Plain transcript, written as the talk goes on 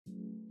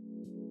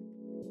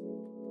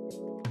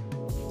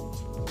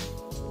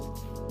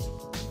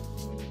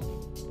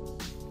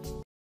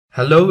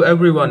Hello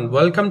everyone,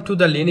 welcome to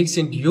the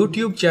linuxhint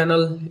YouTube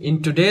channel.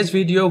 In today's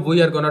video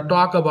we are going to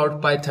talk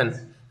about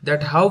Python,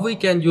 that how we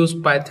can use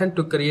Python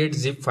to create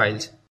zip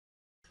files.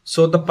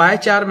 So the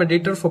Pycharm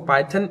editor for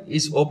Python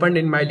is opened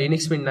in my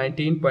Linux Mint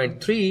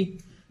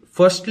 19.3.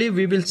 Firstly,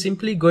 we will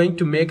simply going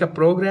to make a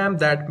program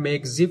that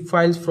makes zip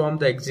files from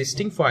the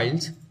existing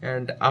files,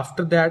 and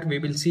after that we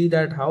will see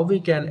that how we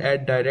can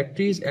add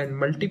directories and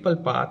multiple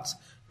paths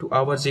to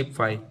our zip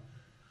file.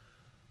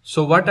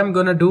 So what I'm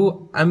gonna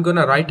do, I'm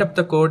gonna write up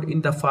the code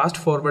in the fast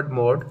forward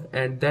mode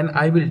and then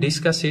I will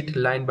discuss it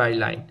line by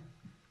line.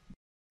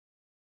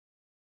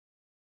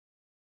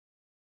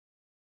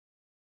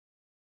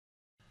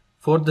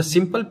 For the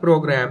simple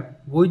program,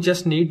 we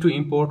just need to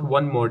import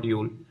one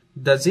module.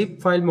 The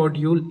zip file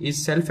module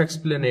is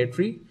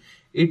self-explanatory.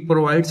 It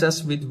provides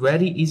us with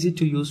very easy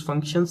to use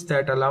functions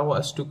that allow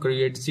us to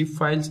create zip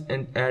files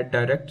and add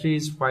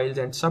directories, files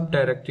and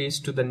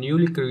subdirectories to the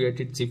newly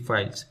created zip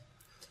files.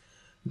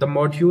 The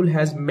module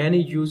has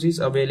many uses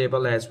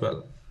available as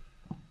well.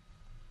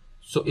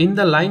 So in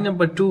the line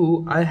number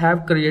 2, I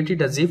have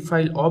created a zip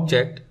file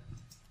object,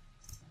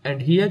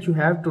 and here you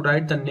have to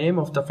write the name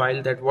of the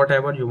file, that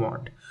whatever you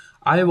want.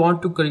 I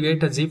want to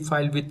create a zip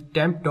file with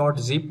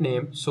temp.zip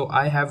name, so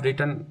I have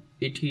written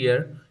it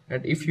here,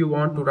 and if you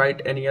want to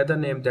write any other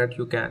name that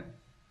you can.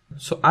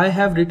 So I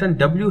have written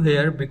W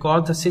here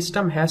because the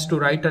system has to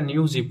write a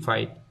new zip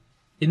file.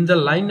 In the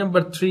line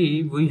number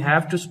 3, we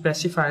have to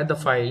specify the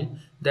file,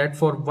 that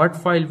for what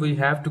file we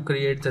have to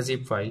create the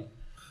zip file.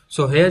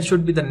 So here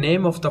should be the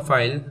name of the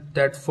file,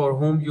 that for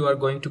whom you are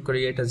going to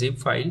create a zip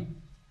file.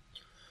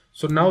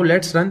 So now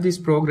let's run this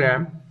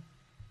program,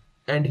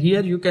 and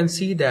here you can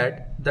see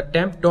that the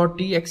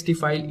temp.txt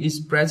file is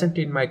present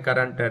in my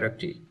current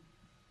directory.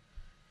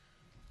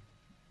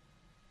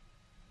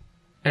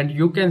 And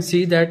you can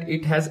see that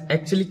it has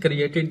actually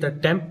created the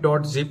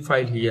temp.zip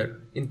file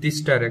here in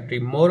this directory.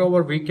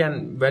 Moreover, we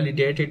can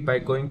validate it by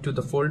going to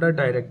the folder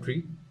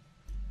directory,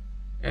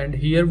 and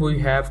here we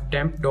have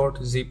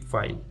temp.zip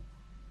file.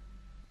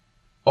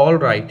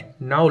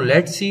 Alright, now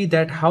let's see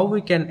that how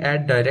we can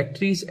add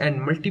directories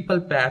and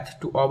multiple paths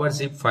to our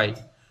zip file.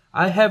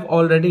 I have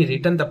already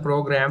written the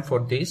program for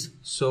this,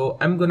 so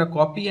I'm gonna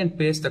copy and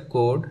paste the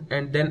code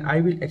and then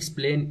I will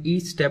explain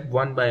each step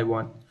one by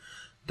one.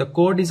 The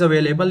code is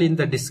available in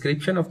the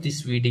description of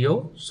this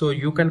video, so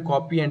you can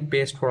copy and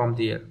paste from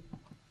there.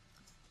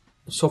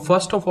 So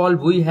first of all,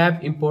 we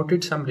have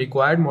imported some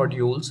required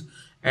modules,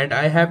 and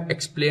I have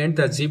explained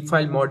the zip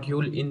file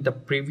module in the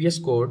previous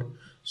code.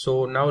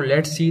 So now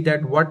let's see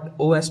that what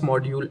OS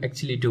module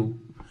actually do.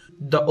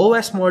 The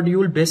OS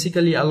module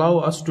basically allow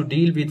us to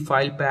deal with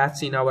file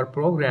paths in our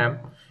program.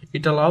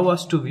 It allows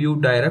us to view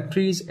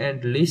directories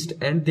and list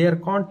and their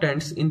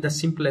contents in the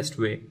simplest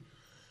way.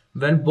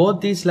 When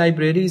both these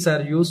libraries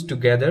are used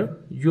together,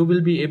 you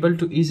will be able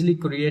to easily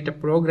create a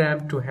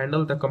program to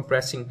handle the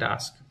compressing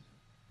task.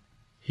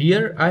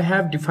 Here I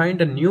have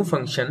defined a new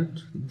function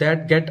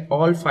that get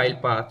all file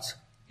paths.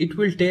 It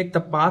will take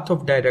the path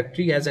of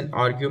directory as an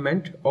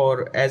argument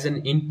or as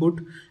an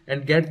input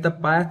and get the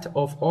path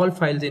of all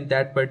files in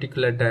that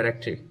particular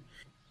directory.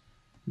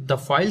 The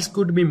files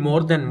could be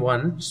more than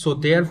one, so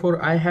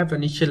therefore I have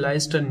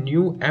initialized a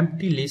new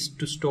empty list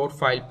to store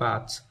file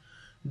paths.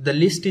 The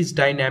list is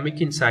dynamic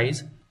in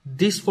size.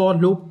 This for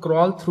loop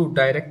crawls through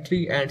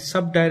directory and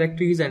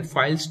subdirectories and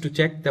files to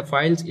check the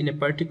files in a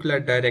particular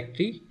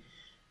directory.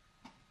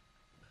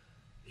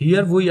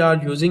 Here we are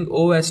using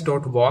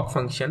os.walk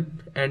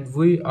function, and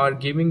we are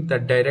giving the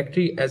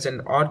directory as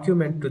an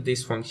argument to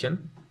this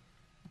function.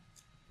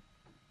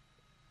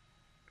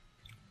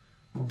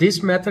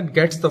 This method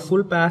gets the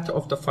full path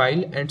of the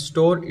file and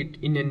store it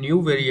in a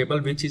new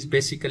variable, which is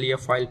basically a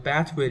file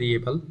path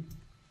variable.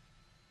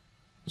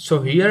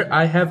 So here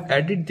I have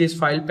added this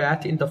file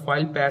path in the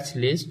file paths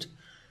list.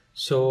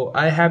 So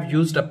I have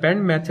used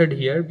append method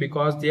here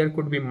because there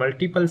could be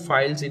multiple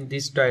files in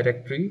this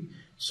directory.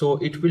 So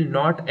it will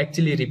not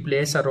actually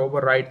replace or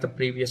overwrite the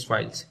previous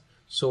files.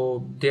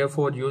 So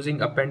therefore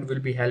using append will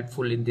be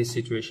helpful in this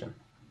situation.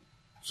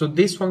 So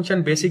this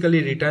function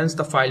basically returns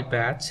the file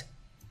paths.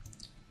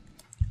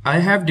 I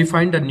have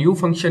defined a new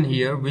function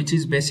here, which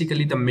is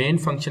basically the main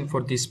function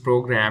for this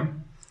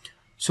program.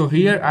 So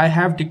here I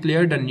have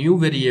declared a new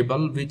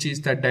variable, which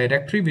is the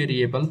directory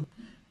variable,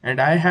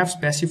 and I have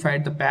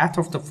specified the path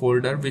of the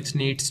folder which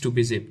needs to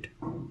be zipped.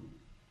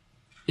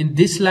 In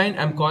this line,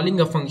 I'm calling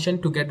a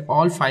function to get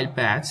all file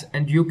paths,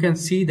 and you can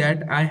see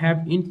that I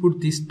have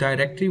input this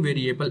directory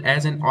variable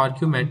as an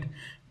argument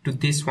to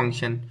this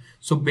function.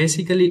 So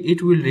basically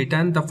it will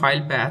return the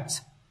file paths,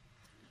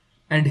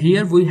 and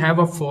here we have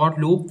a for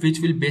loop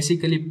which will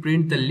basically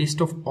print the list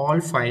of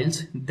all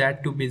files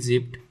that to be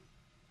zipped.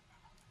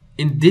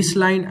 In this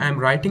line, I'm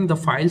writing the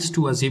files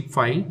to a zip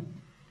file.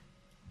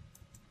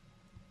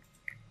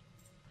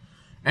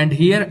 And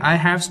here I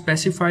have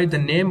specified the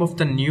name of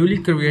the newly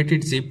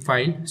created zip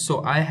file.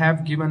 So I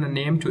have given a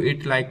name to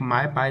it like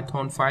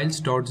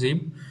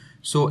mypythonfiles.zip.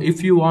 So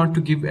if you want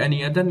to give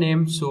any other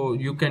name, so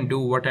you can do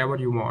whatever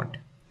you want.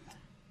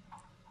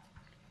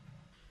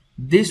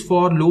 This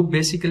for loop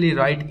basically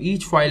write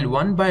each file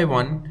one by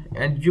one,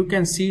 and you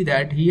can see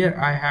that here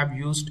I have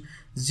used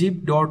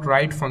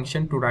zip.write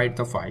function to write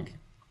the file.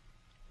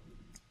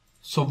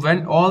 So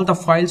when all the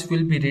files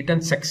will be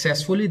written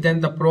successfully,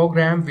 then the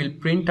program will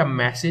print a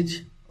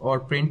message or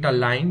print a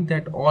line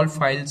that all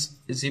files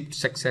zipped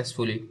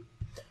successfully.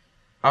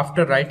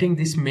 After writing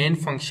this main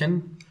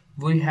function,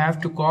 we have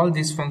to call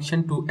this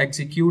function to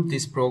execute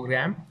this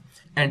program,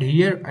 and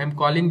here I'm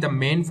calling the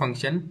main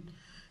function,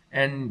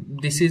 and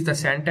this is the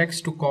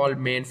syntax to call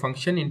main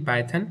function in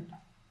Python.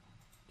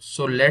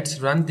 So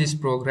let's run this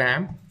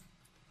program,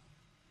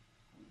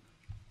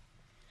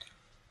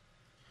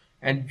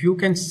 and you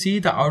can see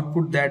the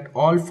output that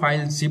all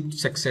files zipped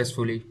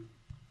successfully.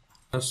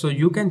 So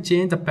you can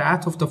change the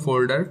path of the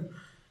folder,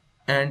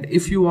 and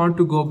if you want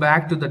to go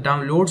back to the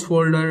downloads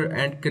folder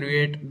and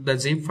create the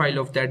zip file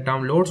of that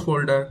downloads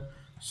folder,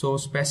 so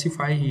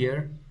specify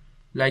here,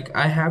 like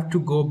I have to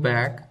go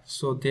back,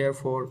 so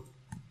therefore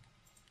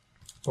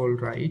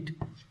alright,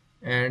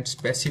 and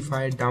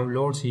specify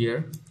downloads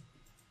here.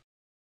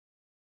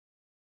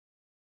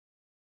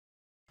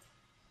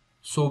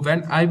 So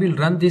when I will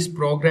run this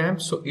program,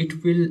 so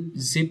it will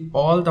zip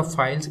all the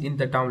files in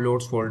the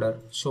downloads folder.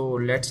 So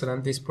let's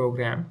run this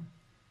program.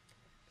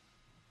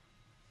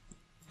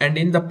 And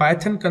in the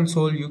Python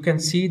console, you can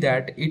see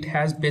that it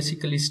has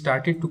basically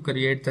started to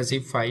create the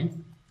zip file.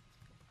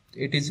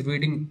 It is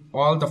reading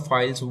all the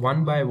files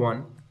one by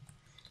one.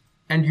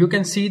 And you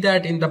can see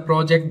that in the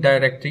project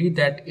directory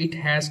that it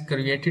has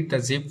created the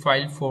zip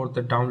file for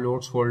the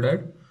downloads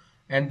folder.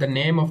 And the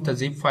name of the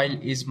zip file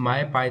is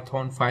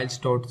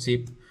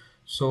mypythonfiles.zip.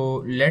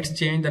 So let's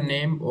change the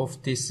name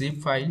of this zip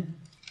file.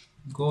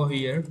 Go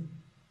here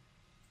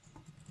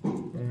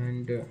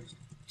and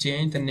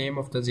change the name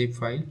of the zip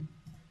file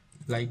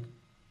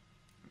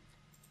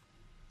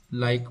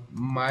like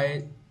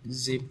my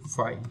zip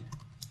file.zip,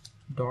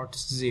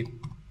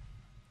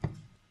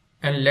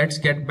 and let's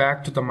get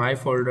back to the my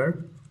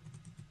folder.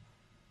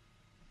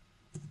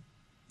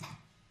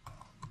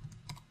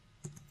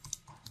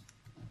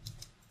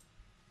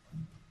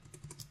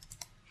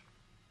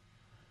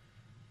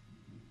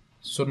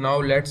 So now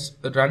let's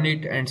run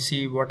it and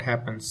see what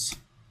happens.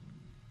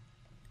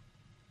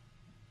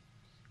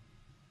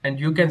 And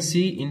you can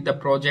see in the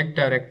project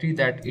directory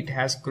that it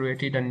has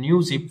created a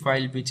new zip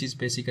file, which is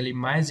basically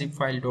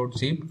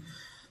myzipfile.zip.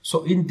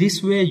 So in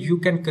this way you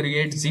can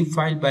create zip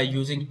file by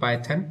using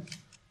Python.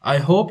 I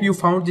hope you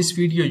found this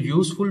video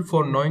useful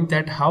for knowing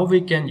that how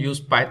we can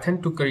use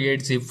Python to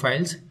create zip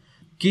files.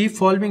 Keep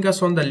following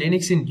us on the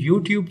linuxhint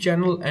YouTube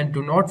channel, and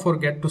do not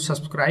forget to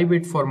subscribe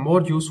it for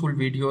more useful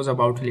videos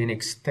about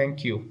Linux.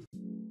 Thank you.